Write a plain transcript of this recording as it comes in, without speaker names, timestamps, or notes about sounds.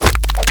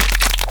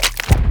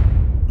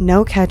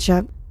No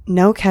ketchup.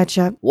 No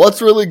ketchup.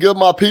 What's really good,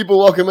 my people?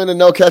 Welcome into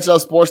No Catch Up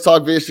Sports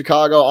Talk via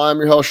Chicago. I'm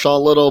your host,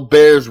 Sean Little.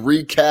 Bears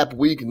recap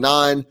week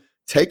 9.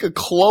 Take a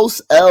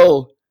close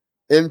L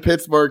in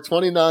Pittsburgh,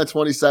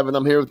 29-27.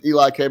 I'm here with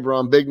Eli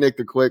Cabron, Big Nick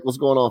the Quick. What's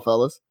going on,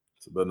 fellas?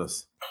 It's a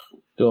business.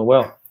 Doing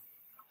well.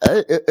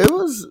 Hey,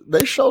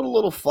 they showed a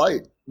little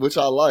fight, which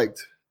I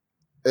liked.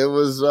 It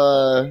was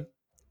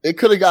it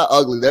could have got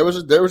ugly. There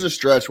was a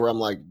stretch where I'm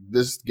like,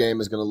 this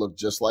game is going to look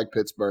just like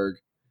Pittsburgh,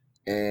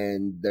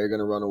 and they're going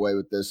to run away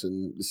with this,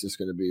 and this is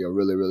going to be a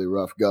really, really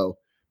rough go.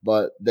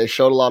 But they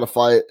showed a lot of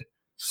fight.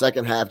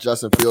 Second half,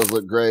 Justin Fields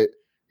looked great.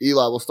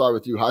 Eli, we'll start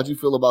with you. How'd you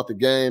feel about the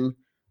game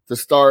to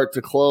start,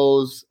 to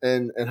close,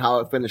 and how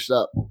it finished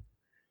up?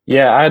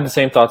 Yeah, I had the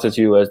same thoughts as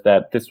you, as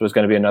that this was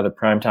going to be another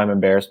primetime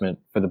embarrassment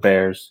for the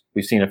Bears.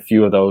 We've seen a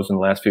few of those in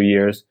the last few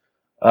years.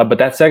 But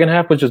that second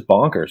half was just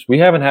bonkers. We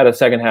haven't had a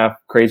second half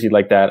crazy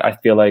like that, I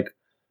feel like,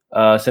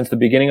 since the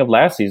beginning of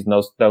last season.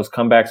 Those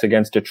comebacks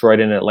against Detroit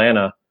and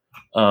Atlanta.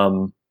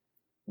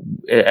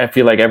 I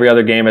feel like every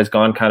other game has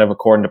gone kind of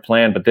according to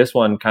plan, but this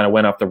one kind of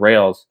went off the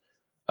rails.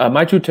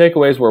 My two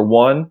takeaways were,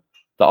 one,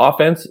 the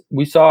offense.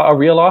 We saw a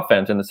real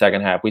offense in the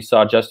second half. We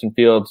saw Justin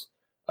Fields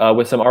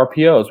with some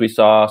RPOs. We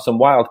saw some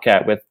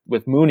wildcat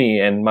with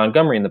Mooney and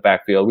Montgomery in the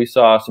backfield. We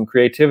saw some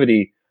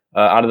creativity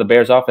out of the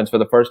Bears offense for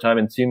the first time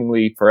in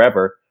seemingly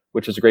forever,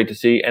 which is great to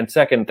see. And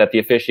second, that the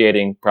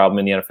officiating problem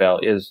in the NFL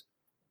is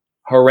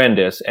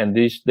horrendous, and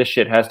this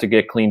shit has to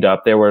get cleaned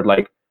up. There were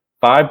like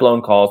 5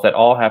 blown calls that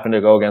all happened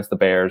to go against the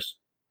Bears.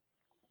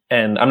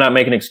 And I'm not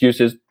making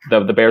excuses.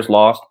 The Bears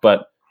lost,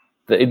 but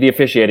the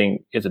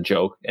officiating is a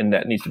joke, and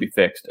that needs to be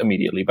fixed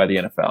immediately by the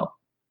NFL.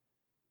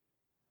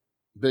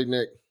 Big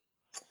Nick.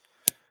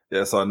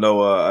 Yeah, so I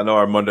know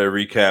our Monday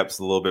recap's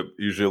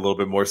usually a little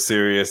bit more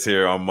serious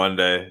here on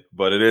Monday,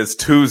 but it is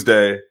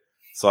Tuesday,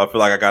 so I feel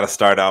like I got to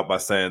start out by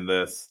saying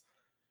this.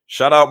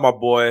 Shout out my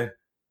boy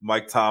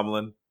Mike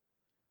Tomlin.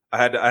 I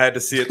had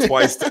to see it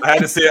twice. I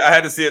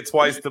had to see it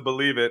twice to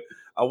believe it.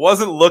 I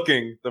wasn't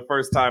looking the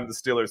first time the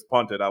Steelers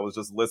punted. I was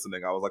just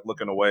listening. I was like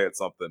looking away at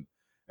something,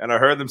 and I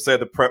heard them say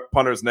the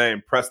punter's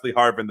name, Presley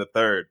Harvin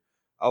III.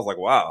 I was like,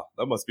 wow,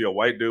 that must be a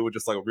white dude with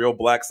just like a real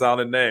black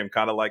sounding name,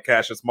 kind of like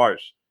Cassius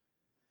Marsh.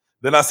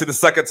 Then I see the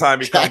second time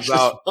he comes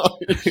out.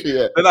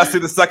 Yeah. Then I see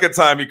the second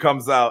time he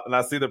comes out, and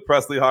I see that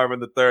Presley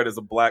Harvin III is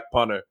a black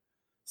punter.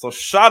 So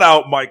shout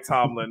out Mike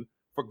Tomlin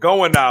for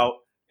going out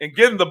and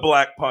getting the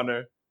black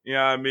punter. You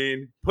know what I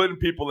mean? Putting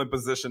people in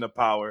position of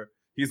power.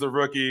 He's a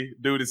rookie.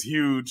 Dude is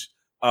huge.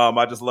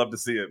 I just love to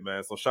see it,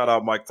 man. So shout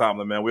out Mike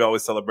Tomlin, man. We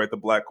always celebrate the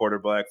black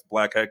quarterbacks,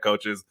 black head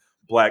coaches,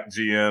 black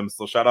GMs.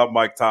 So shout out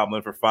Mike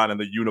Tomlin for finding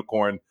the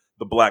unicorn,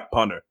 the black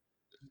punter.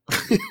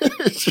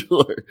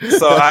 Sure.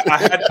 So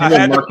I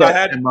had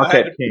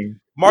Marquette King.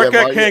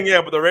 Marquette King,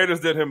 yeah, but the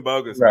Raiders did him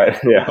bogus. Right,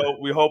 yeah.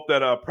 We hope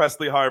that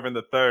Presley Harvin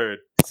III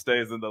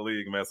stays in the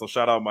league, man. So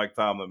shout out Mike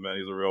Tomlin, man.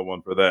 He's a real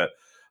one for that.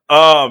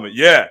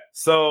 Yeah.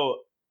 So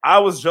I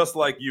was just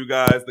like you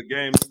guys. The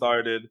game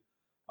started.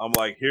 I'm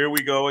like, here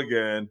we go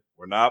again.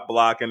 We're not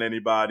blocking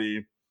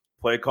anybody.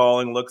 Play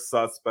calling looks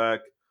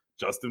suspect.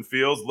 Justin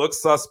Fields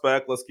looks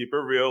suspect. Let's keep it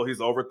real.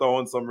 He's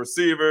overthrowing some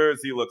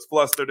receivers. He looks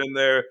flustered in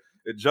there.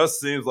 It just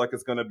seems like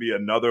it's going to be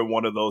another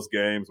one of those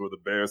games where the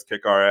Bears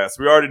kick our ass.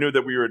 We already knew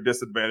that we were at a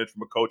disadvantage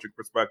from a coaching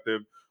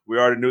perspective. We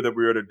already knew that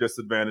we were at a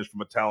disadvantage from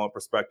a talent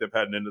perspective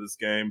heading into this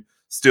game.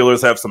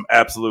 Steelers have some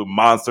absolute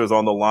monsters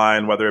on the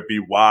line, whether it be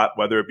Watt,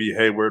 whether it be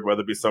Hayward,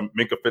 whether it be some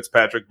Minkah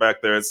Fitzpatrick back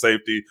there at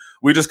safety.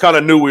 We just kind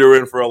of knew we were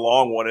in for a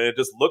long one, and it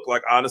just looked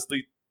like,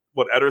 honestly,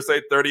 what Eder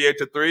say,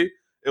 38-3?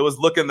 It was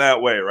looking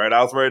that way, right?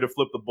 I was ready to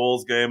flip the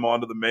Bulls game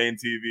onto the main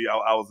TV.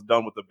 I was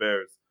done with the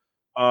Bears.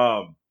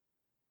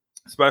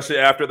 Especially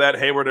after that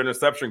Hayward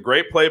interception.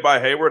 Great play by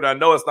Hayward. I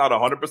know it's not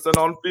 100%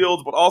 on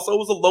Fields, but also it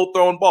was a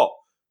low-thrown ball.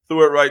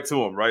 Threw it right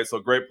to him, right? So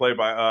great play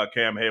by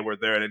Cam Hayward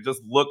there, and it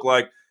just looked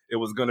like it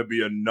was going to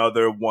be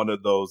another one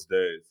of those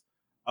days.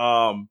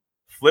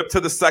 Flip to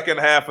the second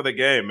half of the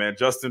game, man.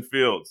 Justin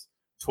Fields,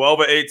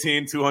 12 of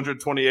 18,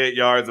 228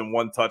 yards and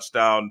 1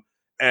 touchdown,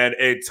 and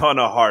a ton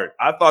of heart.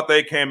 I thought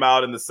they came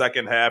out in the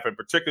second half, and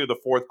particularly the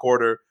fourth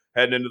quarter,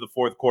 heading into the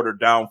fourth quarter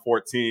down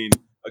 14.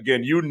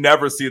 Again, you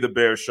never see the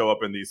Bears show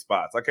up in these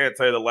spots. I can't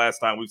tell you the last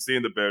time we've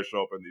seen the Bears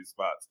show up in these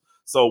spots.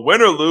 So win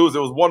or lose, it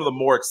was one of the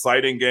more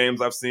exciting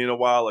games I've seen in a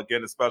while,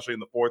 again, especially in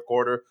the fourth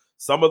quarter.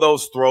 Some of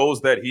those throws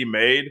that he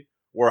made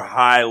were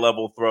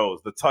high-level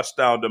throws. The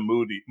touchdown to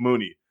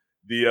Mooney,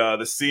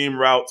 the seam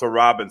route to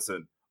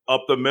Robinson,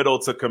 up the middle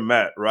to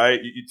Kmet, right?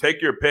 You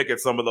take your pick at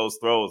some of those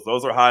throws.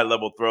 Those are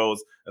high-level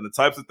throws and the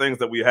types of things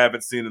that we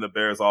haven't seen in the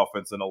Bears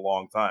offense in a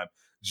long time.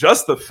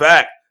 Just the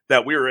fact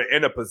that we were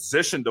in a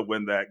position to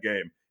win that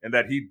game and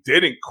that he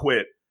didn't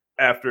quit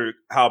after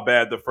how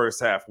bad the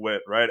first half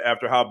went, right?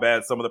 After how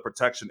bad some of the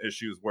protection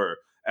issues were,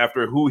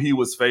 after who he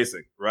was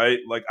facing, right?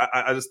 Like,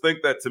 I just think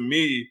that, to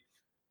me,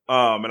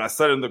 and I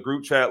said in the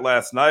group chat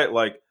last night,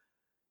 like,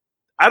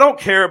 I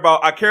care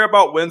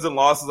about wins and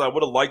losses. I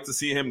would have liked to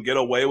see him get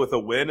away with a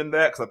win in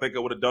that, because I think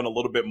it would have done a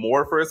little bit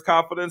more for his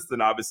confidence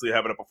than obviously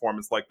having a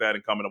performance like that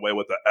and coming away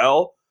with an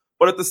L.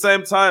 But at the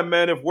same time,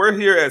 man, if we're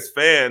here as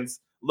fans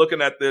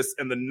looking at this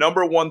and the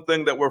number one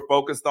thing that we're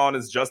focused on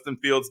is Justin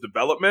Fields'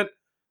 development,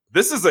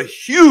 this is a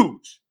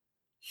huge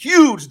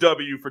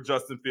W for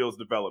Justin Fields'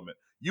 development.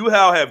 You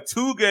now have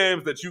 2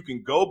 games that you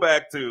can go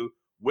back to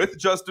with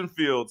Justin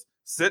Fields,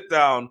 sit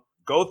down,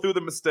 go through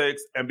the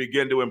mistakes, and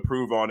begin to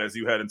improve on as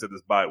you head into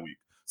this bye week.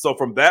 So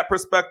from that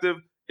perspective,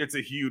 it's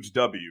a huge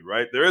W,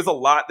 right? There is a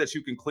lot that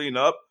you can clean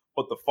up,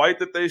 but the fight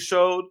that they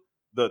showed,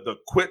 the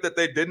quit that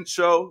they didn't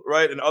show,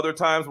 right? And other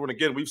times when,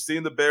 again, we've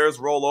seen the Bears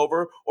roll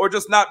over or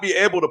just not be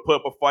able to put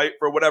up a fight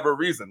for whatever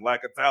reason,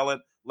 lack of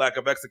talent, lack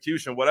of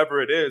execution,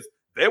 whatever it is,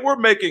 they were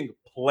making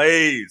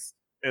plays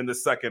in the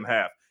second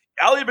half.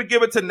 I'll even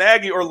give it to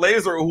Nagy or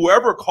Laser or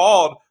whoever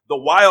called the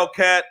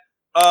Wildcat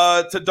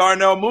to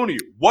Darnell Mooney.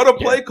 What a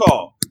play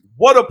call.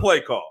 What a play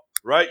call,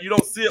 right? You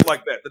don't see it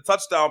like that. The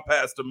touchdown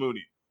pass to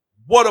Mooney.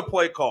 What a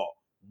play call.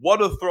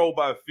 What a throw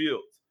by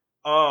Fields.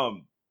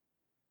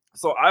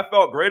 So I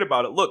felt great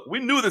about it. Look, we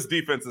knew this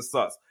defense is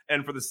sus.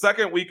 And for the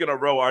second week in a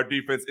row, our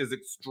defense is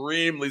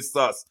extremely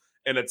sus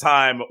in a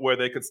time where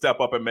they could step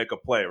up and make a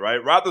play,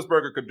 right?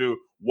 Roethlisberger could do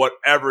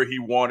whatever he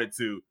wanted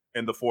to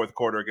in the fourth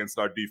quarter against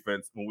our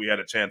defense when we had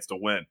a chance to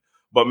win.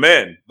 But,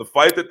 man, the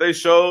fight that they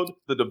showed,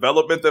 the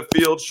development that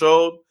Fields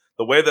showed,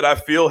 the way that I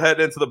feel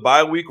heading into the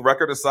bye week,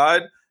 record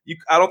aside,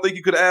 I don't think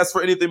you could ask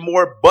for anything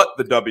more but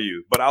the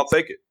W, but I'll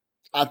take it.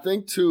 I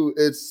think, too,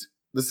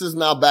 this is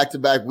now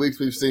back-to-back weeks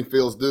we've seen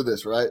Fields do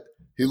this, right?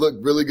 He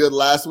looked really good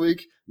last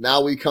week.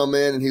 Now we come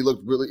in and he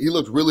looked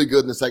really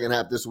good in the second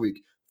half this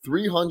week.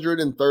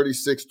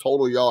 336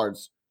 total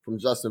yards from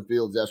Justin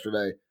Fields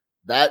yesterday.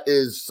 That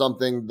is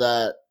something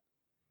that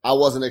I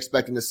wasn't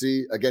expecting to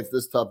see against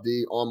this tough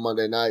D on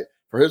Monday night.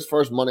 For his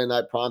first Monday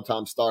night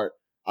primetime start,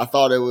 I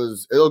thought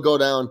it'll go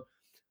down.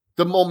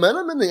 The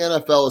momentum in the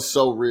NFL is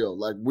so real.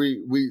 Like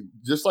we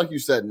just like you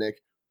said, Nick,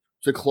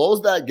 to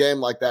close that game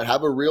like that,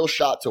 have a real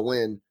shot to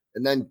win,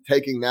 and then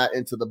taking that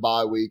into the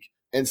bye week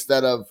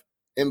instead of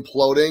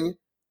imploding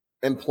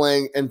and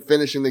playing and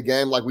finishing the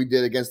game like we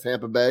did against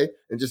Tampa Bay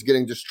and just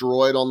getting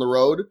destroyed on the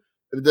road.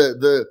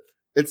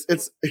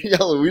 It's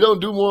we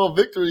don't do moral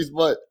victories,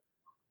 but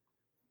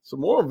it's a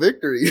moral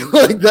victory.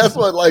 Like that's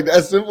what, like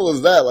as simple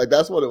as that. Like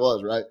that's what it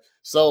was, right?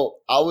 So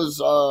I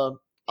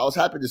was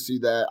happy to see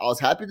that. I was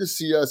happy to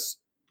see us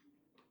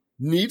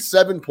need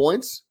 7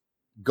 points,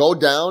 go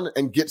down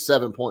and get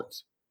 7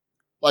 points.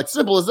 Like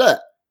simple as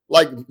that.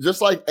 Like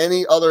just like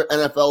any other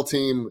NFL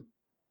team,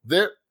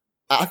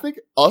 I think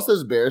us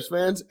as Bears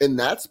fans in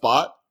that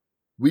spot,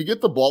 we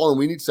get the ball and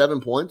we need 7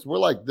 points. We're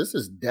like, this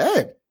is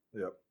dead.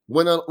 Yep.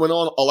 When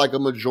on like a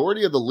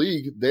majority of the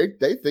league,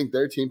 they think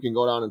their team can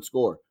go down and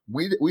score.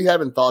 We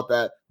haven't thought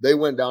that. They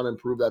went down and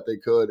proved that they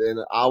could, and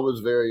I was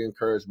very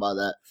encouraged by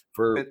that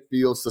for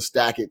Fields to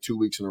stack it 2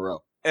 weeks in a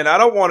row. And I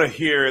don't want to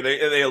hear,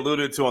 they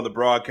alluded to on the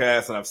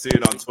broadcast, and I've seen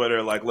it on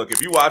Twitter, like, look,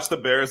 if you watch the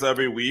Bears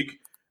every week,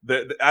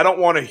 I don't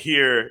want to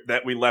hear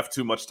that we left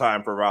too much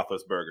time for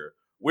Roethlisberger.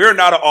 We're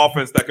not an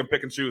offense that can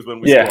pick and choose when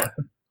we score.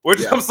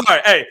 I'm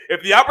sorry. Hey,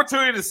 if the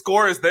opportunity to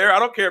score is there, I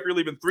don't care if you're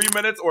leaving 3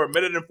 minutes or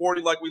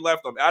 1:40 like we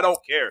left them. I don't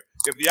care.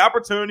 If the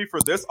opportunity for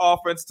this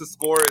offense to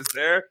score is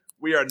there,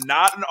 we are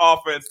not an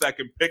offense that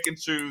can pick and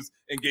choose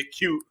and get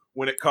cute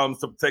when it comes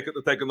to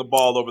taking the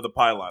ball over the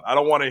pylon. I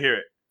don't want to hear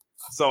it.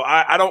 So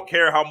I don't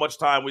care how much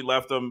time we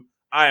left them.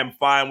 I am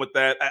fine with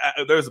that.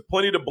 There's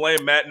plenty to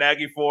blame Matt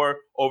Nagy for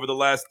over the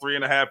last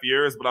 3.5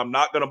 years, but I'm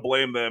not going to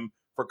blame them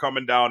for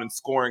coming down and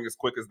scoring as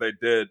quick as they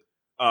did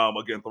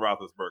against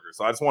Roethlisberger.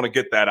 So I just want to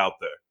get that out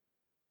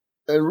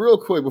there. And real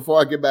quick, before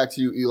I get back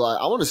to you, Eli,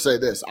 I want to say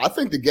this. I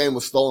think the game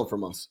was stolen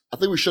from us. I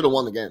think we should have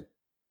won the game.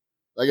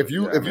 Like if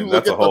you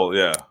look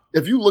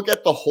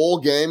at the whole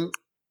game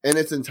in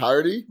its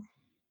entirety,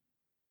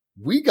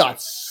 we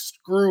got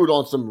screwed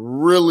on some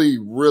really,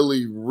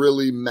 really,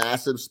 really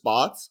massive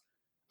spots.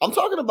 I'm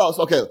talking about,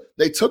 okay,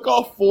 they took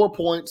off 4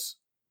 points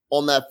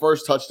on that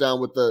first touchdown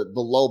with the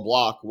low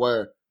block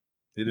where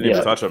he didn't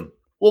even touch him.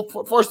 Well,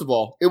 first of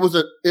all, it was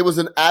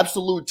an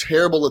absolute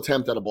terrible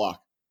attempt at a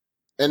block.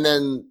 And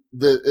then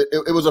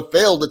it was a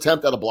failed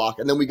attempt at a block,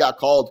 and then we got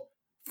called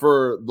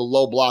for the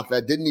low block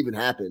that didn't even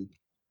happen.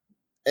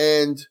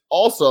 And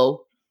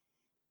also,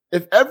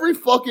 if every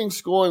fucking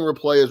scoring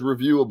replay is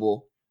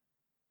reviewable,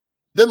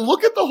 then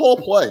look at the whole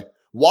play.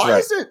 Why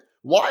is it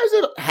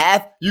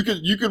half? You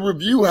could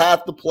review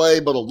half the play,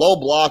 but a low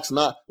block's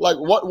not. Like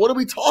what are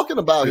we talking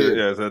about here?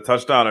 Yeah, is it a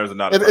touchdown or is it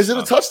not? Is it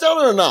a touchdown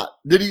or not?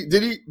 Did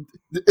he?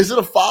 Is it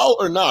a foul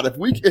or not? If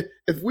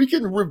we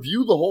can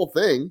review the whole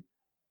thing,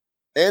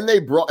 and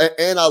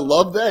I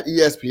love that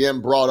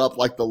ESPN brought up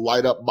like the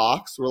light up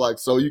box, where like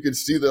so you can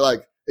see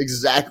the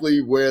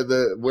exactly where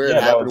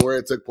it happened, where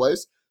it took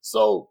place.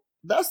 So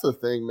that's the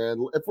thing,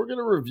 man. If we're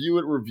gonna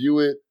review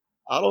it.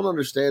 I don't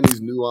understand these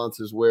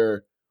nuances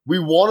where we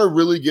want to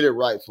really get it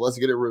right. So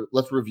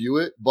let's review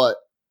it. But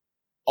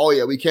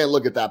we can't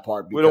look at that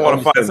part. We don't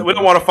want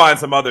to find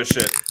some other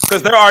shit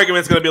because their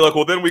argument's going to be like,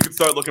 well, then we could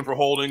start looking for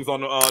holdings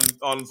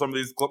on some of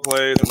these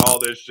plays and all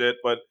this shit.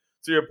 But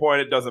to your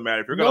point, it doesn't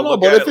matter if you're No, going to no,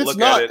 look but at if it. it's Look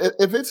not, at it.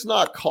 if it's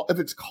not, if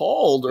it's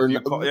called or If you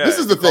not, call- yeah, this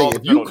is if the you call thing. the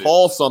If you penalty.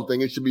 call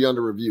something, it should be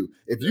under review.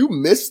 If you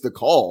miss the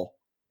call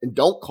and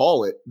don't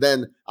call it,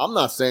 then I'm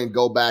not saying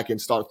go back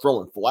and start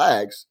throwing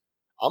flags.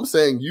 I'm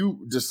saying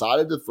you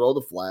decided to throw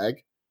the flag.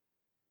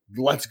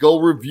 Let's go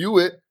review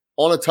it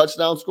on a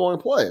touchdown scoring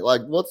play.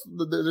 Like,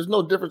 there's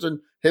no difference in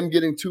him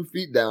getting 2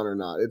 feet down or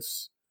not.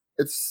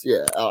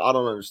 Yeah, I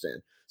don't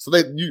understand. So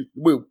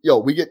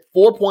we get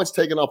 4 points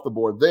taken off the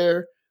board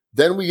there.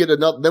 Then we get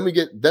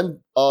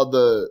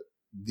the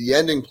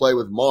ending play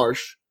with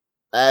Marsh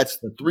adds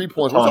 3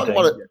 points. We're talking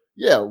about it.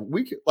 Yeah,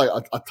 we're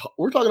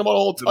talking about a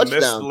whole The missed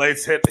touchdown. late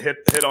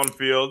hit on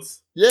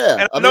Fields.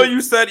 Yeah, And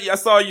I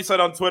saw you said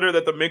on Twitter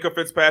that the Minkah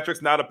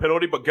Fitzpatrick's not a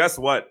penalty, but guess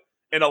what?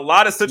 In a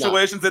lot of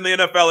situations in the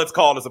NFL, it's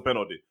called as a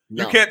penalty.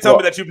 No. You can't tell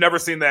me that you've never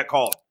seen that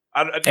called.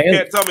 You And-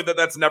 can't tell me that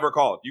that's never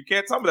called. You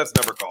can't tell me that's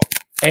never called.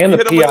 And He the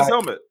hit him with his PI,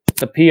 helmet.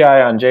 the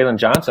PI on Jalen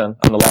Johnson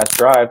on the last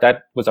drive,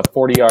 that was a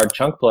 40-yard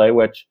chunk play,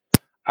 which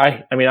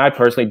I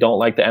personally don't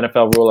like the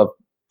NFL rule of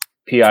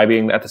PI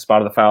being at the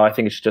spot of the foul. I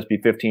think it should just be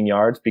 15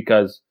 yards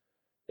because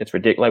it's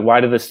ridiculous. Like,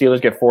 why did the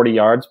Steelers get 40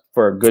 yards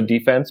for a good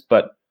defense?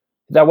 But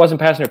that wasn't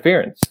pass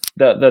interference.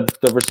 The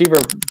receiver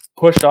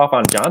pushed off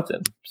on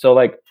Johnson. So,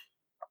 like,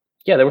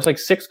 yeah, there was like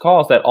 6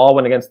 calls that all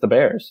went against the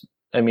Bears.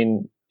 I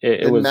mean,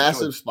 it was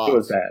massive spots. It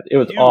was bad. It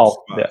was Huge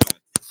all spot. yeah.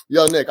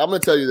 Yo, Nick, I'm gonna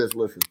tell you this.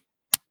 Listen,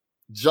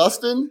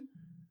 Justin,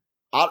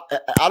 I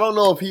don't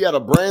know if he had a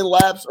brain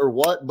lapse or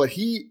what, but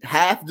he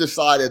half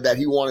decided that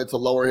he wanted to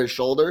lower his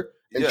shoulder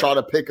and Yeah. try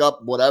to pick up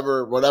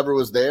whatever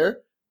was there,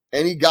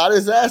 and he got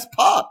his ass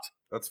popped.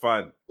 That's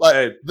fine. Like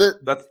Hey,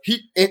 that's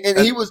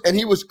he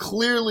was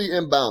clearly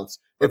in bounds.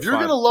 If That's you're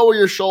fine. gonna lower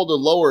your shoulder,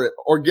 lower it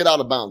or get out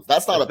of bounds.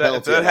 That's not a if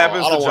penalty. that at all.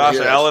 happens I to don't wanna Josh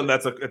hear that Allen,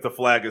 shit. it's a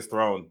flag is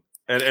thrown.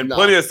 And in No.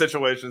 plenty of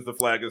situations, the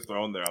flag is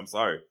thrown there. I'm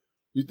sorry.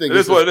 You think It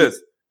is what it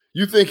is.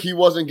 You think he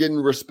wasn't getting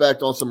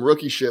respect on some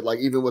rookie shit, like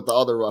even with the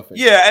other roughing?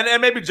 Yeah,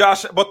 and maybe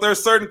Josh, but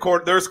there's there's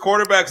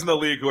quarterbacks in the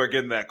league who are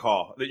getting that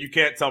call that you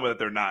can't tell me that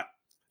they're not.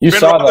 You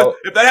saw though,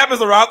 If that happens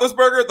to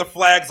Roethlisberger, the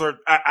flags are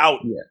out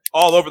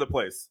all over the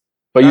place.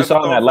 but you Guys saw are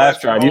in throwing that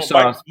last flags drive, you from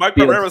saw home. Mike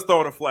Fields- Pereira's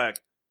throwing a flag.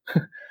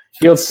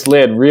 Fields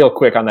slid real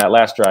quick on that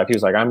last drive. He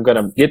was like, "I'm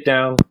gonna get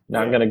down.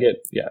 Now I'm gonna get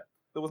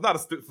It was not a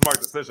smart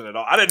decision at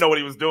all. I didn't know what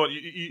he was doing.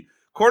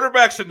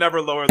 Quarterbacks should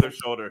never lower their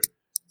shoulder.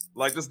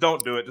 Like, just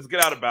don't do it. Just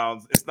get out of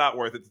bounds. It's not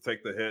worth it to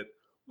take the hit.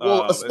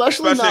 Well,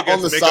 especially not on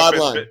against the Minkah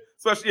sideline.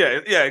 Especially,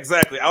 yeah,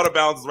 exactly. Out of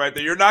bounds is right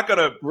there. You're not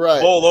gonna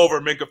Right. bowl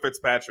over Minkah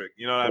Fitzpatrick.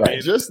 You know what I Right.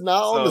 mean? Just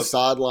not on the So,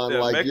 sideline. Yeah,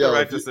 Like, make yo, the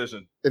right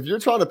decision. if you're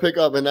trying to pick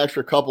up an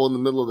extra couple in the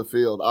middle of the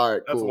field, all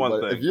right, That's cool. one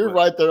But thing, if you're but-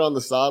 right there on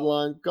the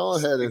sideline, go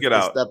ahead and Get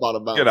out. step out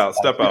of bounds. Get out.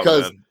 Step out,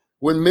 Because man.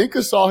 when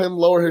Minka saw him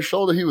lower his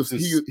shoulder, he was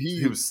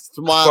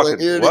smiling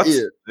fucking- ear what? to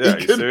ear. Yeah,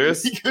 you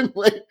serious? He couldn't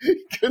wait.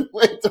 He couldn't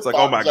wait to It's like, oh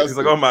pop my, he's Justin.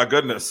 like, oh my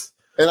goodness.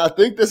 And I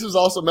think this is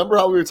also, remember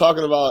how we were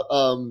talking about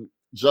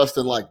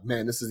Justin, like,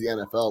 man, this is the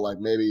NFL. Like,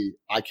 maybe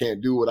I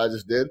can't do what I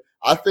just did.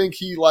 I think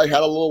he like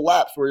had a little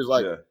lapse where he's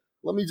like, Yeah.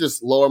 let me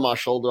just lower my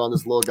shoulder on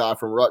this little guy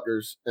from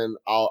Rutgers, and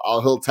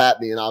he'll tap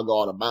me and I'll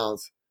go out of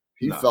bounds.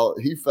 He felt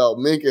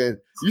Minka.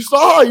 You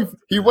saw how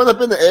he went up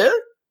in the air.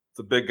 It's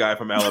a big guy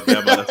from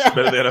Alabama that's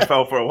been in the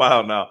NFL for a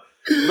while now.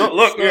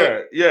 Look,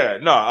 yeah,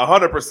 no,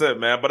 100%,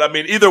 man. But I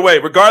mean, either way,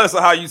 regardless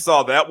of how you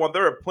saw that one,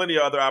 there are plenty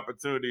of other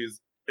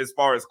opportunities as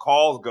far as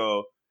calls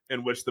go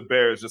in which the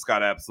Bears just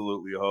got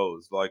absolutely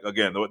hosed. Like,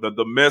 again,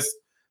 the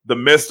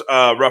missed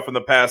roughing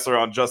the passer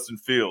on Justin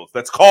Fields.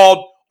 That's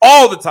called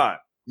all the time.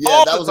 Yeah,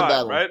 all that the was time, a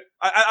bad one. right?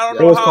 I don't It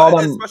know was how, called on.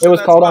 especially It was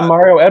that called on spot.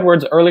 Mario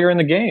Edwards earlier in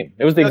the game.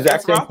 It was the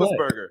exact Against same play.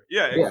 Roethlisberger.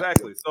 Yeah, Yeah.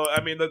 exactly. So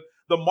I mean,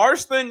 the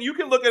Marsh thing, you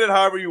can look at it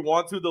however you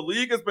want to. The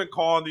league has been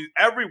calling these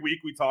every week.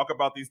 We talk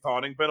about these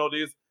taunting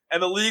penalties,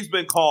 and the league's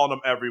been calling them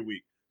every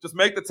week. Just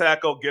make the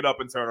tackle, get up,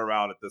 and turn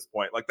around. At this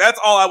point, like that's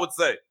all I would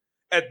say.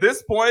 At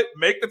this point,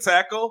 make the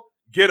tackle,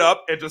 get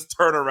up, and just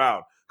turn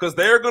around because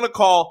they are going to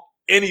call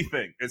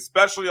anything,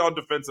 especially on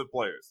defensive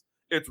players.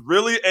 It's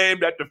really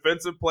aimed at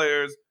defensive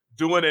players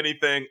doing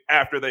anything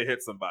after they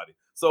hit somebody.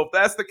 So if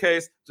that's the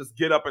case, just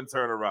get up and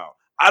turn around.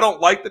 I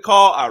don't like the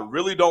call. I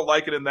really don't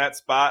like it in that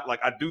spot. Like,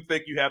 I do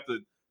think you have to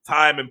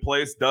time and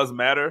place does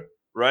matter,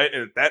 right?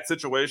 And that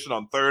situation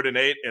on 3rd and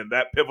 8 and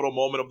that pivotal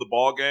moment of the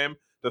ball game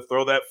to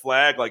throw that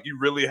flag, like you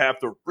really have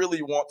to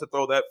really want to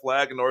throw that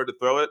flag in order to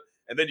throw it.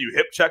 And then you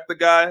hip check the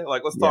guy.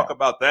 Like, let's talk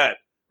about that,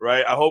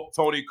 right? I hope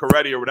Tony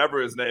Coretti or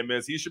whatever his name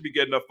is, he should be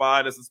getting a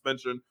fine, a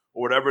suspension,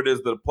 or whatever it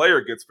is the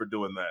player gets for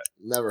doing that.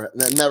 Never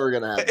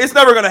gonna happen. It's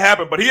never going to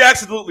happen, but he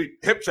absolutely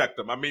hip checked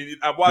him. I mean,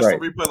 I watched Right.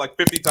 the replay like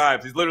 50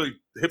 times. He's literally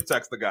hip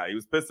checks the guy. He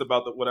was pissed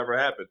about whatever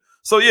happened.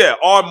 So, yeah,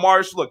 on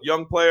Marsh, look,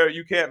 young player,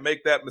 you can't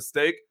make that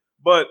mistake.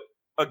 But,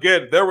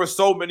 again, there were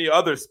so many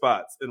other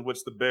spots in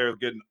which the Bears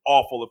getting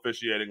awful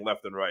officiating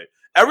left and right.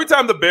 Every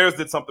time the Bears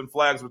did something,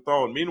 flags were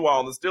thrown. Meanwhile,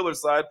 on the Steelers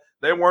side,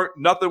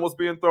 nothing was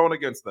being thrown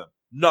against them.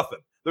 Nothing.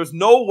 There's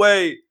no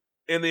way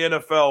in the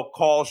NFL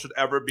calls should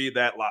ever be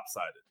that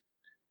lopsided.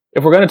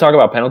 If we're going to talk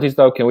about penalties,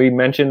 though, can we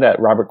mention that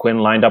Robert Quinn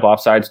lined up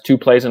offsides 2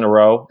 plays in a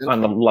row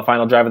on the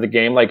final drive of the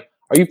game? Like,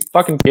 Are you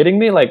fucking kidding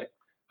me? Like,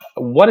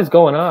 what is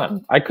going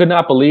on? I could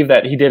not believe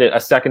that he did it a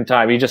second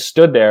time. He just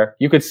stood there.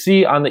 You could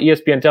see on the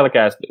ESPN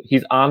telecast,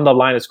 he's on the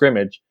line of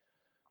scrimmage.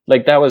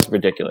 Like, that was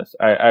ridiculous.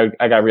 I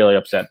got really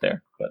upset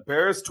there. But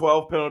Bears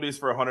 12 penalties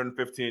for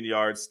 115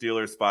 yards,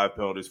 Steelers 5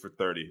 penalties for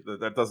 30.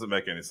 That doesn't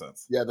make any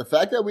sense. Yeah, the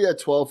fact that we had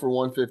 12 for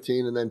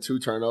 115 and then 2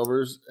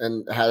 turnovers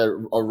and had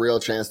a real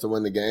chance to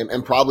win the game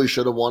and probably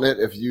should have won it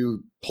if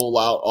you pull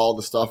out all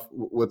the stuff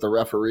with the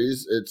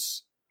referees,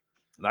 it's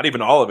not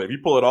even all of it. If you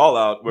pull it all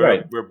out,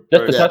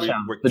 just the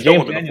touchdown. The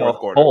James Daniel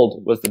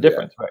hold was the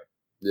difference, right?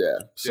 Yeah.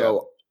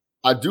 So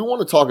I do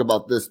want to talk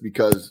about this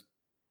because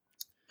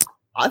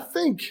I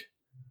think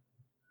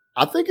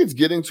it's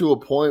getting to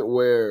a point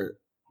where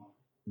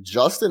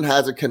Justin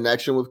has a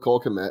connection with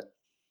Cole Kmet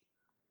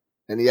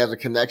and he has a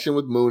connection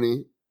with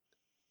Mooney.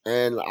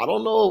 And I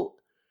don't know.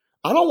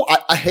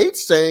 I hate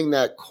saying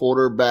that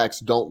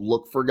quarterbacks don't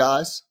look for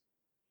guys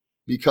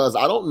because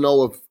I don't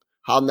know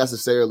how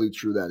necessarily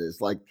true that is.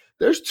 Like,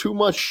 there's too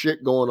much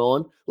shit going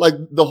on. Like,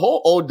 the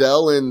whole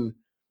Odell and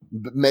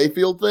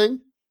Mayfield thing,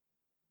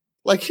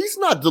 like, he's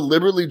not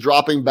deliberately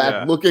dropping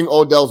back, looking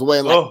Odell's way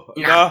and like,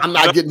 I'm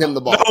not getting him the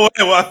ball. No way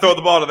will I throw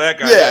the ball to that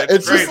guy. Yeah,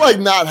 it's just like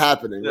not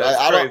happening.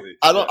 Yeah, right?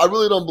 I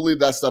really don't believe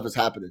that stuff is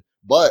happening.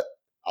 But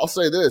I'll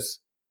say this: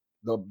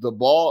 the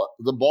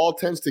ball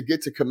tends to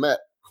get to Kmet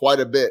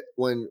quite a bit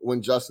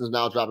when Justin's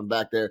now dropping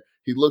back there.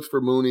 He looks for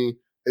Mooney.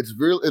 It's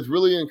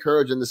really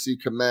encouraging to see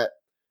Kmet.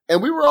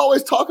 And we were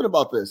always talking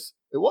about this.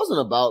 It wasn't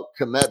about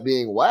Kmet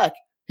being whack.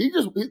 He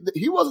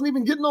wasn't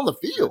even getting on the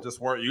field. They just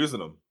weren't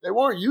using him. They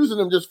weren't using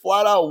him, just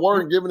flat out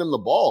weren't giving him the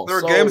ball. There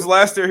were games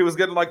last year he was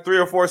getting like 3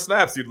 or 4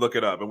 snaps. You'd look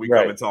it up and we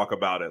come and talk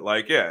about it.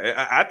 Like,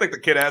 yeah, I think the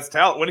kid has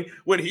talent.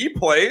 When he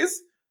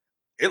plays,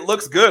 it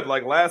looks good.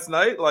 Like last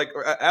night, like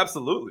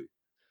absolutely.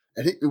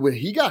 And when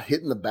he got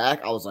hit in the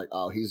back, I was like,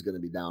 oh, he's going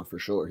to be down for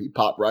sure. He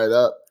popped right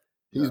up.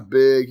 He's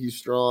big. He's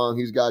strong.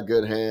 He's got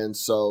good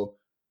hands. So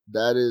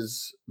that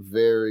is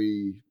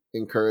very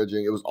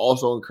encouraging. It was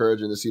also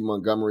encouraging to see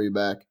Montgomery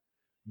back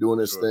doing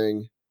his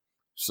thing.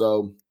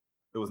 So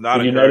it was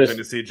not encouraging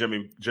to see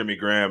Jimmy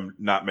Graham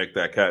not make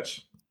that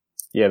catch.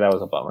 Yeah, that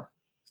was a bummer.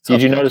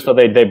 Did you notice though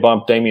they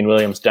bumped Damian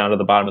Williams down to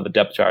the bottom of the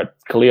depth chart?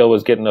 Khalil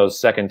was getting those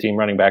second team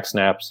running back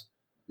snaps.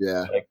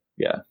 Yeah.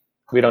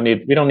 We don't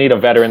need a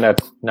veteran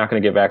that's not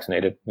going to get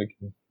vaccinated.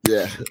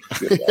 Yeah.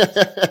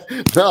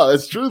 No,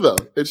 it's true though.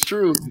 It's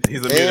true.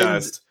 He's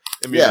immunized.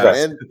 Yeah,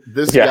 and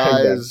this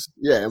guy is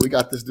and we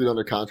got this dude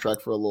under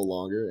contract for a little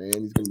longer, and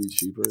he's going to be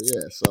cheaper.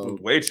 Yeah, so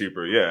way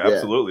cheaper. Yeah,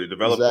 absolutely.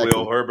 Develop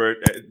Khalil Herbert,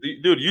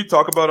 dude. You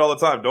talk about it all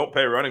the time. Don't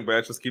pay running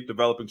backs. Just keep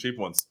developing cheap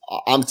ones.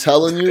 I'm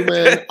telling you,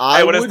 man.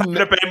 When it's time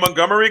to pay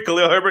Montgomery,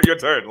 Khalil Herbert, your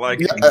turn. Like,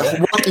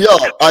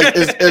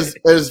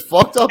 as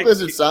fucked up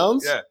as it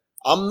sounds,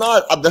 I'm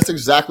not. That's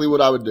exactly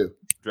what I would do.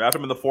 Draft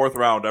him in the 4th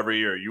round every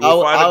year. You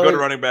will find a good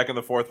running back in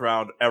the 4th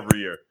round every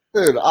year.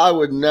 Dude, I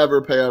would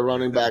never pay a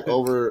running back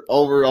over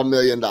 $1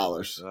 million.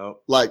 No.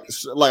 Like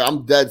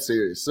I'm dead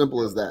serious.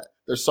 Simple as that.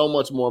 There's so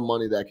much more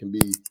money that can be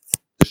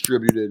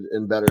distributed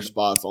in better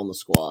spots on the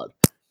squad.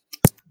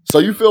 So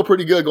you feel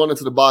pretty good going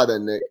into the bye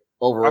then, Nick,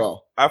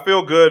 overall. I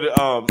feel good.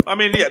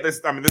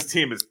 This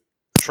team is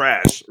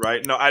trash,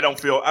 right? No, I don't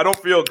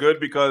feel good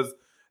because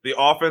the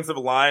offensive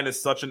line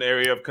is such an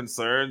area of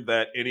concern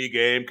that any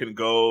game can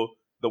go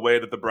the way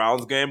that the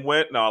Browns game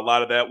went. Now, a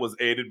lot of that was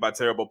aided by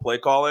terrible play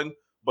calling.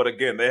 But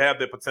again, they have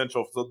the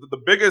potential. So the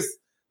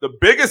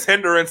biggest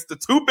hindrance, the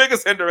 2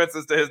 biggest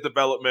hindrances to his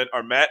development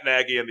are Matt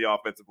Nagy and the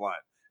offensive line.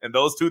 And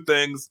those 2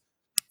 things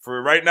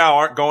for right now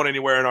aren't going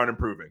anywhere and aren't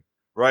improving,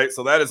 right?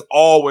 So that is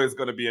always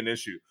going to be an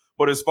issue.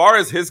 But as far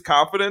as his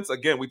confidence,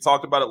 again, we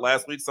talked about it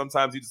last week.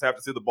 Sometimes you just have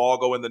to see the ball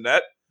go in the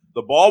net.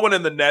 The ball went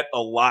in the net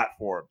a lot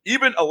for him,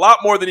 even a lot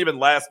more than even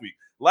last week.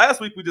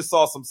 Last week, we just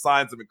saw some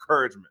signs of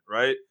encouragement,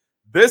 right?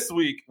 This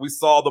week, we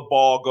saw the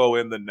ball go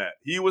in the net.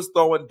 He was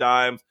throwing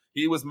dimes.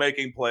 He was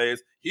making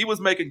plays. He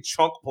was making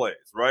chunk plays,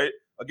 right?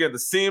 Again, the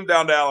seam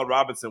down to Allen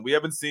Robinson, we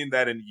haven't seen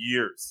that in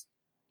years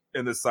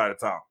in this side of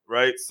town,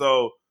 right?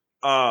 So,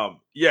 I'm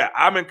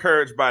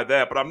encouraged by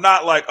that. But I'm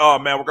not like, oh,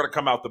 man, we're going to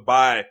come out the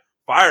bye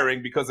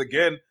firing because,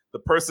 again, the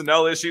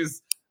personnel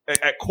issues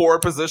at core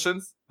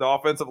positions, the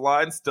offensive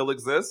line still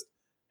exists,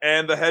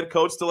 and the head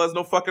coach still has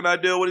no fucking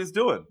idea what he's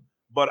doing.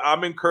 But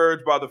I'm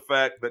encouraged by the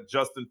fact that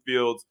Justin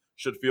Fields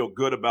should feel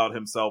good about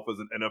himself as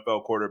an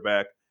NFL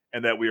quarterback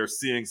and that we are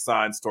seeing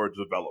signs towards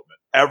development.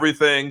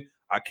 Everything,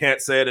 I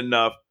can't say it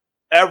enough,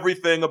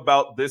 everything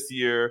about this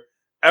year,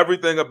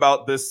 everything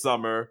about this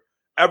summer,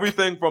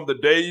 everything from the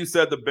day you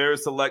said the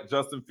Bears select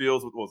Justin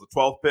Fields, what was the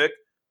 12th pick?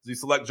 Did you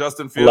select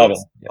Justin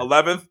Fields?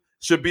 11th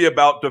should be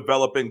about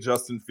developing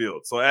Justin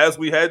Fields. So as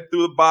we head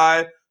through the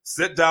bye,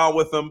 sit down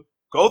with him,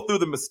 go through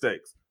the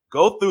mistakes,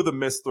 go through the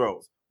missed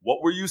throws.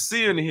 What were you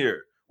seeing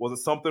here? Was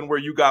it something where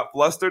you got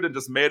flustered and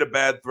just made a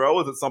bad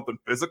throw? Is it something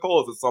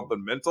physical? Is it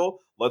something mental?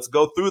 Let's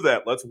go through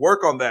that. Let's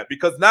work on that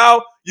because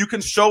now you can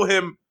show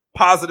him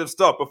positive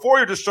stuff. Before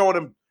you're just showing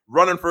him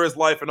running for his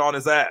life and on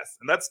his ass.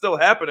 And that's still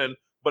happening.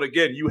 But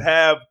again, you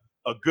have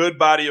a good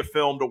body of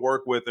film to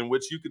work with in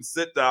which you can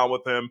sit down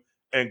with him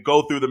and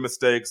go through the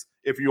mistakes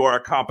if you are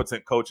a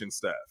competent coaching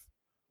staff,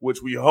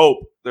 which we hope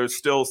there's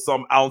still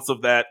some ounce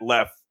of that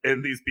left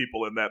in these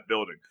people in that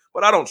building.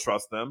 But I don't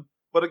trust them.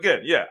 But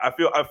again, yeah, I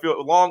feel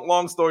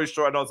long story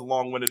short, I know it's a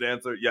long-winded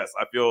answer. Yes,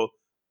 I feel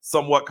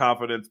somewhat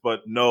confident, but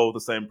no,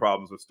 the same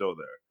problems are still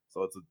there.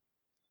 So it's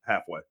a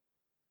halfway.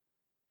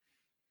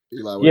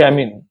 Eli, Yeah, I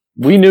mean,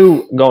 we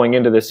knew going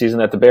into this season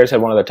that the Bears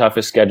had one of the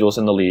toughest schedules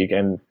in the league,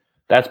 and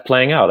that's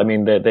playing out. I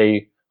mean,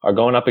 they are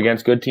going up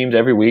against good teams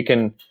every week,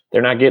 and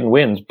they're not getting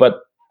wins.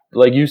 But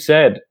like you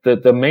said,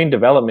 the main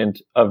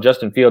development of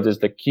Justin Fields is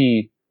the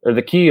key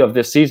of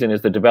this season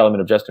is the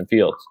development of Justin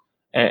Fields,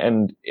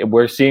 and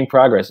we're seeing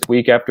progress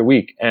week after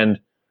week. And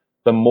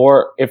the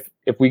more if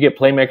we get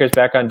playmakers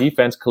back on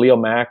defense, Khalil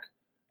Mack,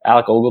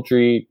 Alec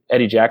Ogletree,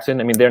 Eddie Jackson.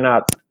 I mean, they're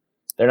not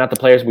the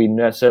players we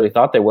necessarily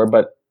thought they were,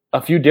 but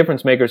a few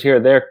difference makers here or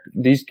there.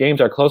 These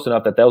games are close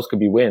enough that those could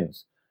be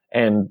wins.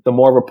 And the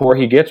more rapport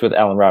he gets with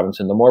Allen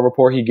Robinson, the more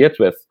rapport he gets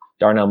with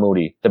Darnell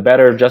Mooney, the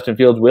better Justin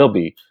Fields will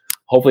be.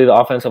 Hopefully the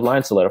offensive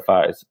line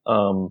solidifies.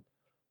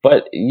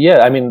 But yeah,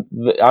 I mean,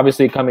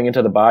 obviously coming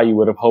into the bye, you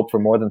would have hoped for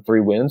more than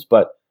 3 wins.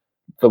 But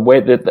the way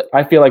that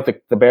I feel like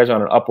the Bears are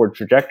on an upward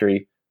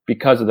trajectory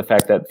because of the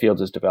fact that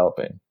Fields is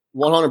developing.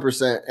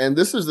 100%. And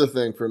this is the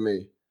thing for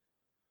me.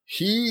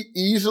 He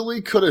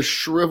easily could have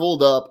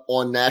shriveled up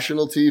on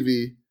national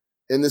TV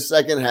in the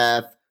second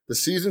half. The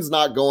season's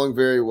not going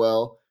very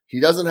well. He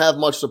doesn't have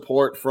much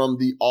support from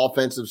the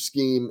offensive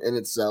scheme in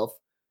itself.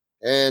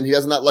 And he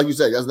doesn't have, like you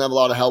said, he doesn't have a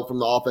lot of help from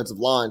the offensive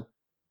line.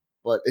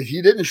 But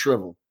he didn't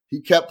shrivel.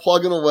 He kept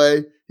plugging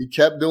away. He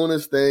kept doing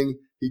his thing.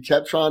 He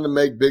kept trying to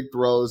make big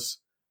throws.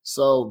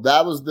 So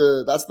that's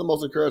the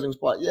most encouraging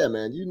spot. Yeah,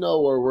 man, you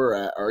know where we're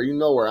at, or you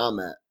know where I'm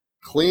at.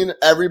 Clean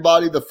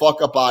everybody the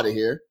fuck up out of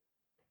here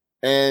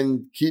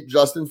and keep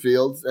Justin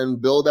Fields and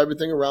build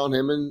everything around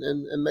him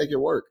and make it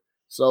work.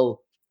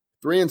 So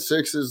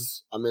 3-6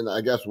 is, I mean,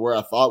 I guess where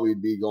I thought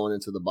we'd be going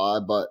into the bye,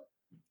 but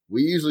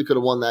we easily could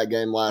have won that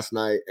game last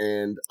night.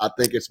 And I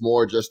think it's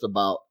more just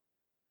about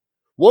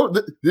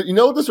you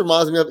know what this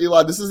reminds me of,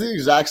 Eli? This is the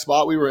exact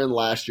spot we were in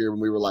last year when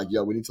we were like,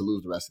 yo, we need to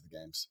lose the rest of the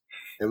games.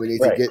 And we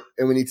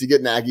need to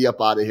get Nagy up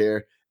out of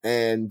here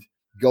and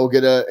go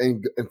get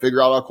and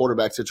figure out our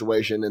quarterback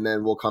situation, and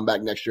then we'll come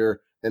back next year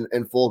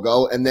and full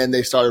go. And then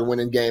they started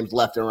winning games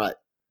left and right.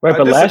 Right,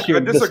 but last year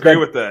I disagree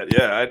with that.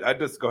 Yeah, I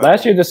just go ahead.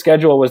 Last year the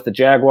schedule was the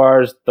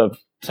Jaguars, the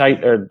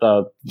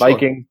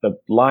Vikings, the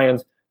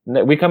Lions.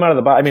 We come out of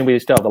the bye. I mean, we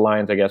still have the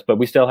Lions, I guess, but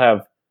we still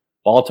have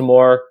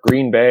Baltimore,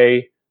 Green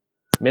Bay,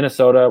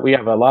 Minnesota. We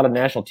have a lot of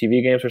national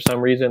TV games for some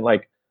reason.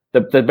 Like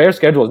the Bears'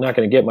 schedule is not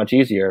going to get much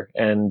easier,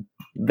 and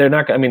they're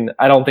not. I mean,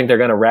 I don't think they're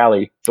going to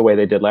rally the way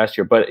they did last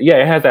year. But yeah,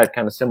 it has that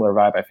kind of similar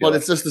vibe. I feel. But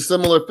it's just a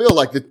similar feel.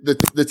 Like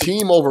the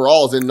team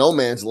overall is in no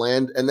man's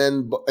land, and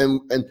then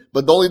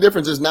but the only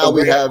difference is now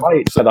we have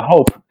the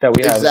hope that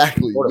we have.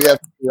 Exactly. We have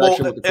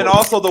and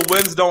also the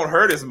wins don't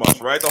hurt as much,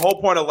 right? The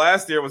whole point of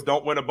last year was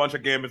don't win a bunch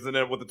of games and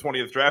then with the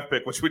 20th draft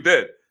pick, which we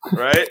did,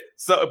 right?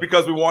 So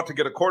because we want to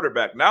get a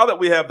quarterback. Now that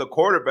we have the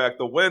quarterback,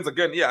 the wins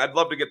again. Yeah, I'd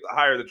love to get the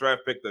higher the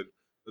draft pick, the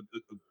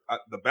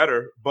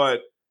better, but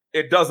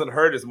it doesn't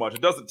hurt as much.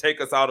 It doesn't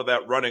take us out of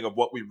that running of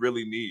what we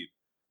really need.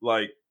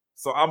 Like,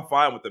 so I'm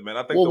fine with it, man.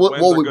 I think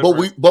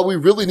but we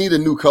really need a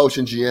new coach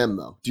and GM,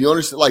 though. Do you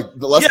understand? Like,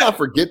 let's not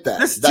forget that.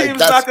 This team's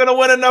not going to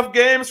win enough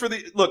games for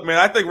the look, man.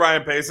 I think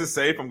Ryan Pace is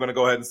safe. I'm going to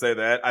go ahead and say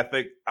that. I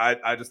think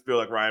I just feel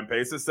like Ryan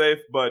Pace is safe,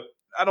 but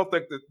I don't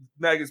think that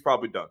Nagy's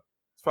probably done.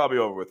 It's probably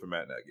over with for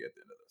Matt Nagy at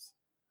the end of this.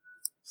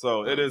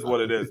 So it is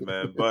what it is,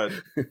 man. But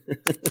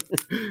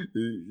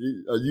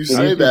you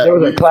say that there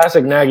was a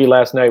classic Nagy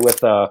last night with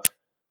the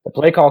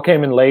play call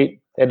came in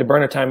late. They had to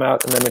burn a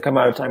timeout, and then they come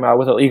out of timeout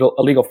with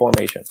illegal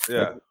formation.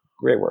 Yeah. Like,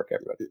 great work,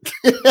 everybody.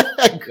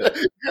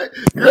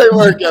 Great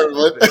work,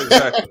 everyone.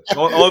 Exactly. The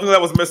only thing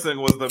that was missing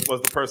was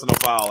the personal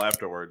foul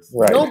afterwards.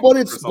 Right. No,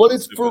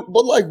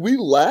 but like we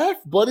laugh,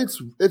 but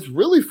it's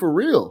really for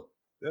real.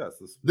 Yes.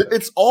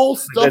 It's all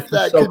stuff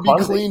that so could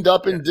clumsy. be cleaned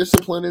up in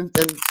discipline and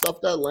stuff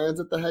that lands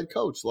at the head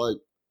coach. Like,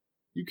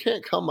 you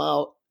can't come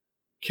out,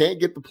 can't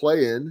get the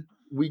play in,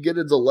 we get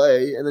a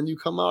delay, and then you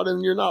come out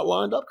and you're not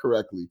lined up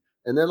correctly.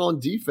 And then on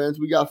defense,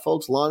 we got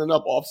folks lining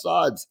up off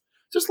sides.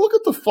 Just look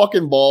at the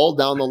fucking ball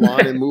down the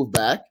line and move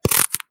back.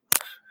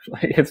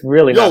 Like, it's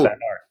really not that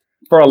hard.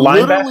 For a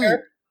linebacker,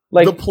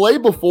 like the play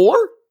before,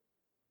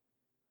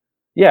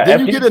 yeah.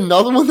 then you get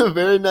another one the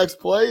very next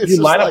play. It's you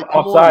just line like, up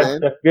come offside. on,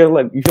 man.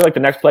 You feel like the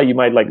next play you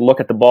might like look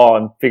at the ball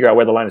and figure out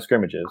where the line of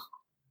scrimmage is.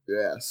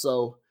 Yeah,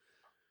 so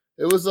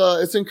it was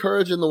it's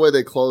encouraging the way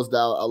they closed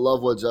out. I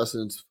love what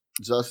Justin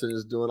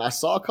is doing. I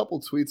saw a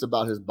couple tweets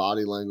about his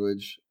body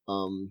language.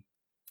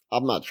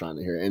 I'm not trying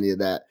to hear any of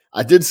that.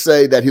 I did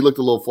say that he looked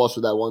a little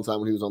flustered that one time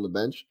when he was on the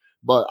bench,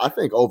 but I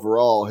think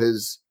overall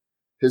his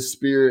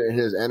spirit and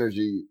his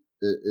energy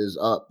is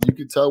up. You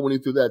could tell when he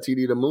threw that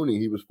TD to Mooney,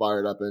 he was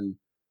fired up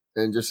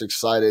and just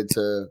excited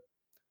to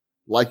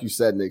like you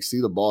said, Nick, see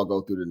the ball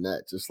go through the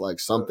net, just like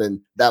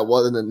something that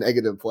wasn't a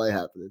negative play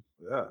happening.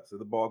 Yeah, see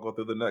the ball go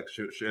through the net.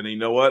 Shoot. And you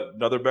know what?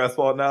 Another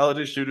basketball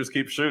analogy, shooters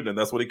keep shooting, and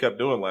that's what he kept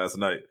doing last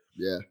night.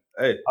 Yeah.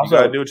 Hey, you Also-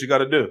 got to do what you got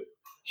to do.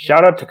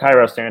 Shout out to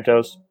Cairo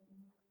Santos.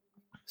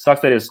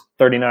 Sucks that his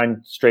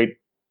 39 straight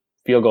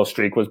field goal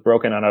streak was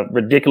broken on a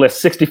ridiculous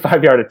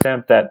 65-yard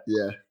attempt that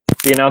Yeah.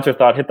 the announcer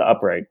thought hit the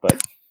upright.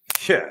 But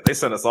Yeah, they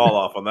sent us all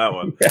off on that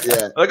one.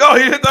 Yeah. Like, oh,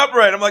 he hit the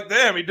upright. I'm like,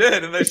 damn, he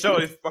did. And they show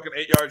he's fucking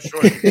 8 yards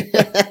short.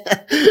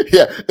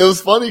 Yeah, it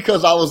was funny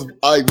because I was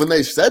like, when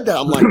they said that,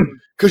 I'm like,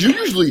 because you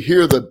usually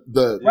hear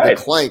the Right.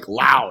 clank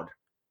loud,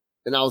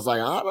 and I was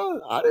like,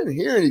 I didn't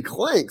hear any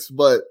clanks,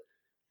 but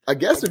I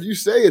guess if you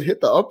say it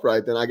hit the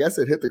upright, then I guess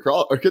it hit the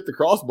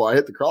crossbar. I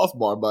hit the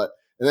crossbar, but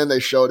and then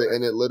they showed it,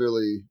 and it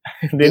literally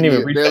didn't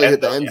even reach barely the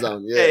hit the end end zone.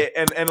 zone. Yeah, Hey,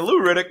 and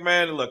Lou Riddick,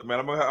 man, look, man,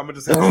 I'm gonna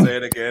just have to say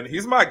it again.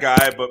 He's my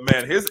guy, but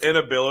man, his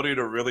inability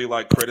to really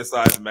like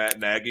criticize Matt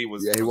Nagy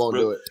was yeah, he won't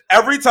really, do it.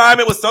 Every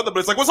time it was something, but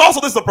it's like, well, also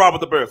this is the problem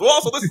with the Bears. Well,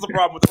 also this is the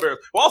problem with the Bears.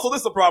 Well, also this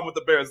is the problem with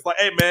the Bears. It's like,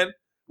 hey, man,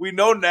 we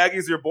know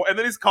Nagy's your boy, and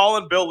then he's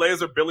calling Bill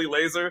Lazor Billy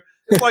Lazor.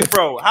 It's like,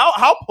 bro,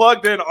 how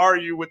plugged in are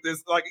you with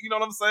this? Like, you know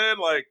what I'm saying?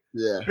 Like,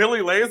 Yeah, Billy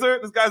Lazor.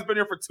 This guy's been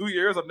here for 2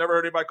 years. I've never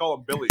heard anybody call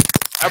him Billy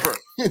ever.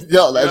 yo, that's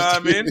You know what I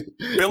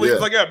mean? Billy's yeah.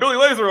 like, yeah, Billy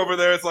Lazor over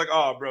there. It's like,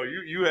 oh, bro,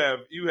 you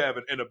have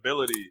an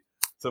inability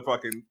to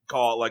fucking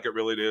call it like it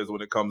really is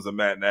when it comes to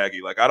Matt Nagy.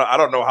 Like, I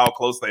don't know how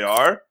close they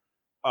are.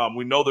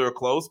 We know they're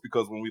close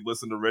because when we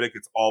listen to Riddick,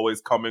 it's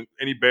always coming.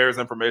 Any Bears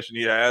information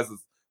he has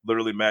is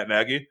literally Matt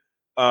Nagy.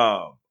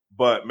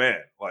 But man,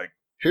 like,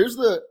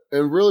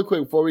 and really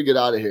quick before we get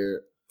out of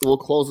here, we'll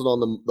close it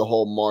on the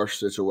whole Marsh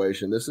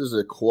situation. This is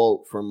a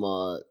quote from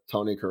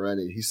Tony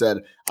Correni. He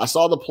said, I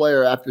saw the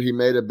player after he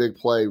made a big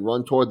play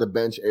run toward the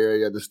bench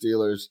area of the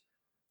Steelers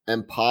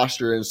and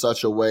posture in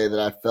such a way that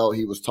I felt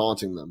he was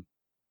taunting them.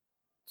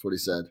 That's what he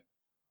said.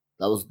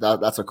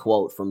 That's a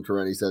quote from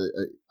Correni. He said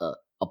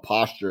a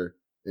posture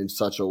in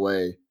such a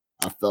way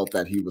I felt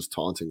that he was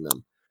taunting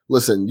them.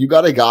 Listen, you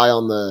got a guy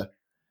on the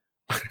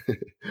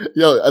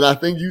and I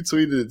think you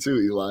tweeted it too,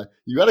 Eli.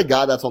 You got a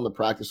guy that's on the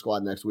practice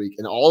squad next week,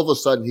 and all of a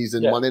sudden he's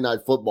in Monday Night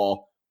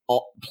Football,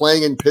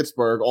 playing in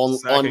Pittsburgh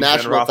on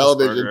national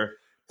television,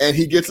 and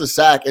he gets a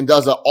sack and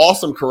does an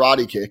awesome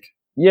karate kick.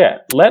 Yeah,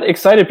 let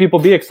excited people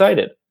be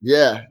excited.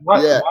 Yeah, Why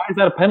is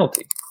that a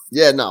penalty?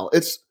 Yeah, no,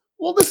 this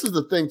is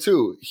the thing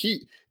too.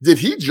 Did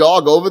he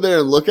jog over there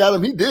and look at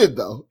him? He did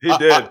though. He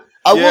did.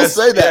 I will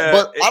say that,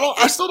 but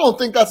I still don't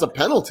think that's a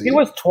penalty. He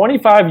was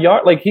 25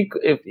 yards. Like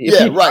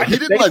if right. He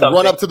didn't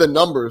run up to the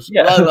numbers.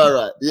 Yeah.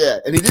 Right. Yeah,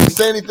 and he didn't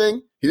say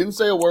anything. He didn't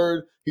say a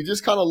word. He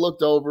just kind of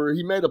looked over.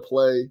 He made a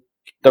play.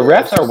 The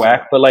refs are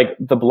whack, but like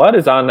the blood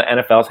is on the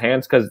NFL's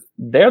hands because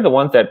they're the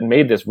ones that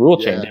made this rule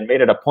change and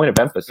made it a point of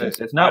emphasis.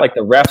 It's not like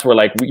the refs were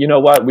like, you know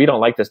what, we don't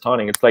like this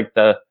taunting. It's like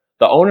the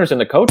owners and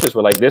the coaches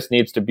were like, this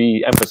needs to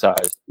be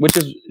emphasized, which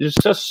is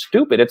just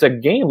stupid. It's a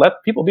game.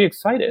 Let people be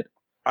excited.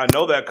 I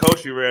know that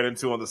coach you ran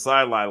into on the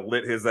sideline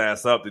lit his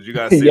ass up. Did you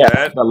guys see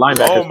that? The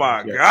linebacker. Oh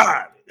my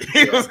God.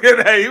 He was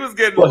getting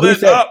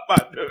lit up, my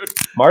dude.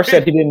 Marsh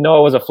said he didn't know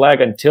it was a flag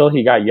until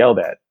he got yelled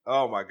at.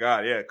 Oh my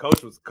God. Yeah,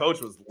 coach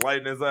was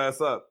lighting his ass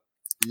up.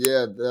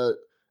 Yeah,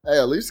 hey,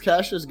 at least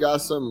Cassius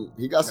got some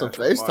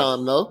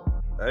FaceTime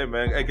though. Hey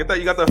man, hey, get that,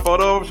 you got that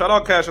photo? Shout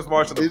out Cassius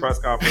Marsh at the press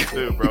conference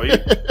too, bro.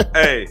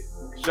 Hey,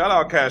 shout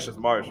out Cassius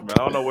Marsh, man. I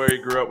don't know where he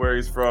grew up, where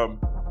he's from.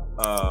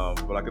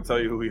 But I can tell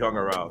you who he hung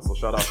around. So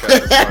shout out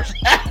Cassius Marsh.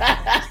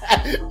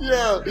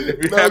 Yeah.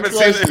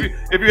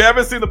 If you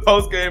haven't seen the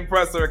post game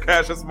presser of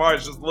Cassius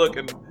Marsh, just look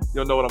and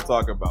you'll know what I'm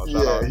talking about.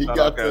 Shout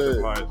out Cassius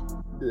Marsh.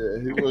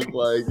 Yeah, he looked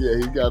like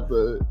he got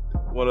the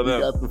one of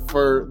them. He got the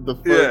fur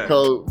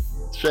coat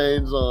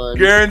chains on.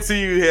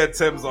 Guarantee you he had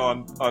Tim's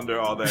on under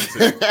all that too.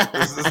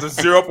 There's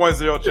a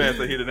 0.0 chance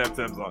that he didn't have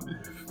Tim's on.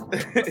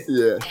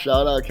 Yeah,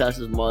 shout out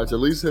Cassius Marsh. At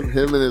least him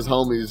and his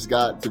homies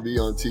got to be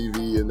on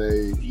TV, and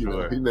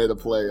he made a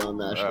play on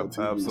national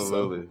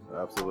TV.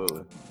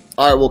 Absolutely.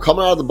 All right, well,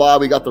 coming out of the bye,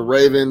 we got the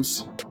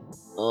Ravens.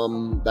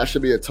 That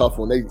should be a tough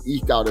one. They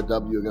eked out a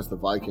W against the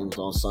Vikings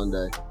on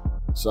Sunday.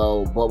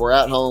 So, but we're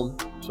at home,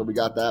 so we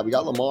got that. We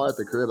got Lamar at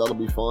the crib. That'll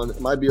be fun.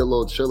 It might be a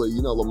little chilly.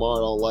 You know, Lamar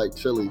don't like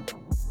chili.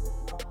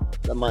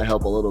 That might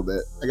help a little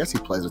bit. I guess he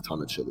plays a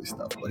ton of chili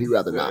stuff, but he'd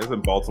rather not. He's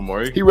in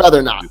Baltimore. He'd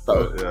rather not,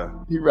 though. Yeah.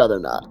 He'd rather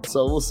not.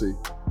 So we'll see.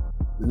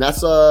 And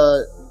that's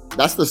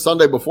the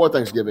Sunday before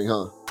Thanksgiving,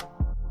 huh?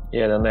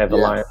 Yeah, then they have the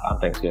Lions on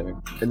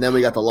Thanksgiving. And then we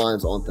got the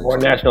Lions on Thanksgiving. More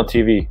national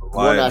TV.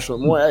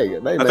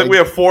 I think we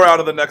have 4 out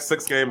of the next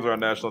 6 games are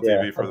on national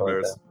TV for the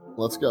Bears.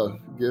 Let's go.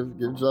 Give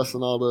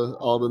Justin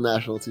all the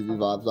national TV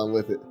vibes. I'm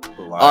with it.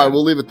 All right,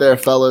 we'll leave it there,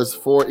 fellas.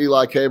 For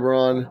Eli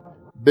Cabron,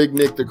 Big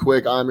Nick the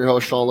Quick, I'm your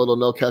host, Sean Little.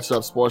 No Catch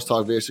Up Sports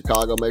Talk via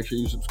Chicago. Make sure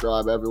you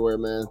subscribe everywhere,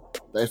 man.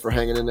 Thanks for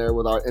hanging in there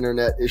with our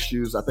internet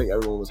issues. I think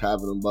everyone was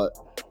having them, but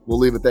we'll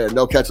leave it there.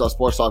 No Catch Up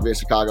Sports Talk via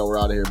Chicago. We're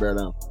out of here. Bear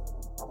down.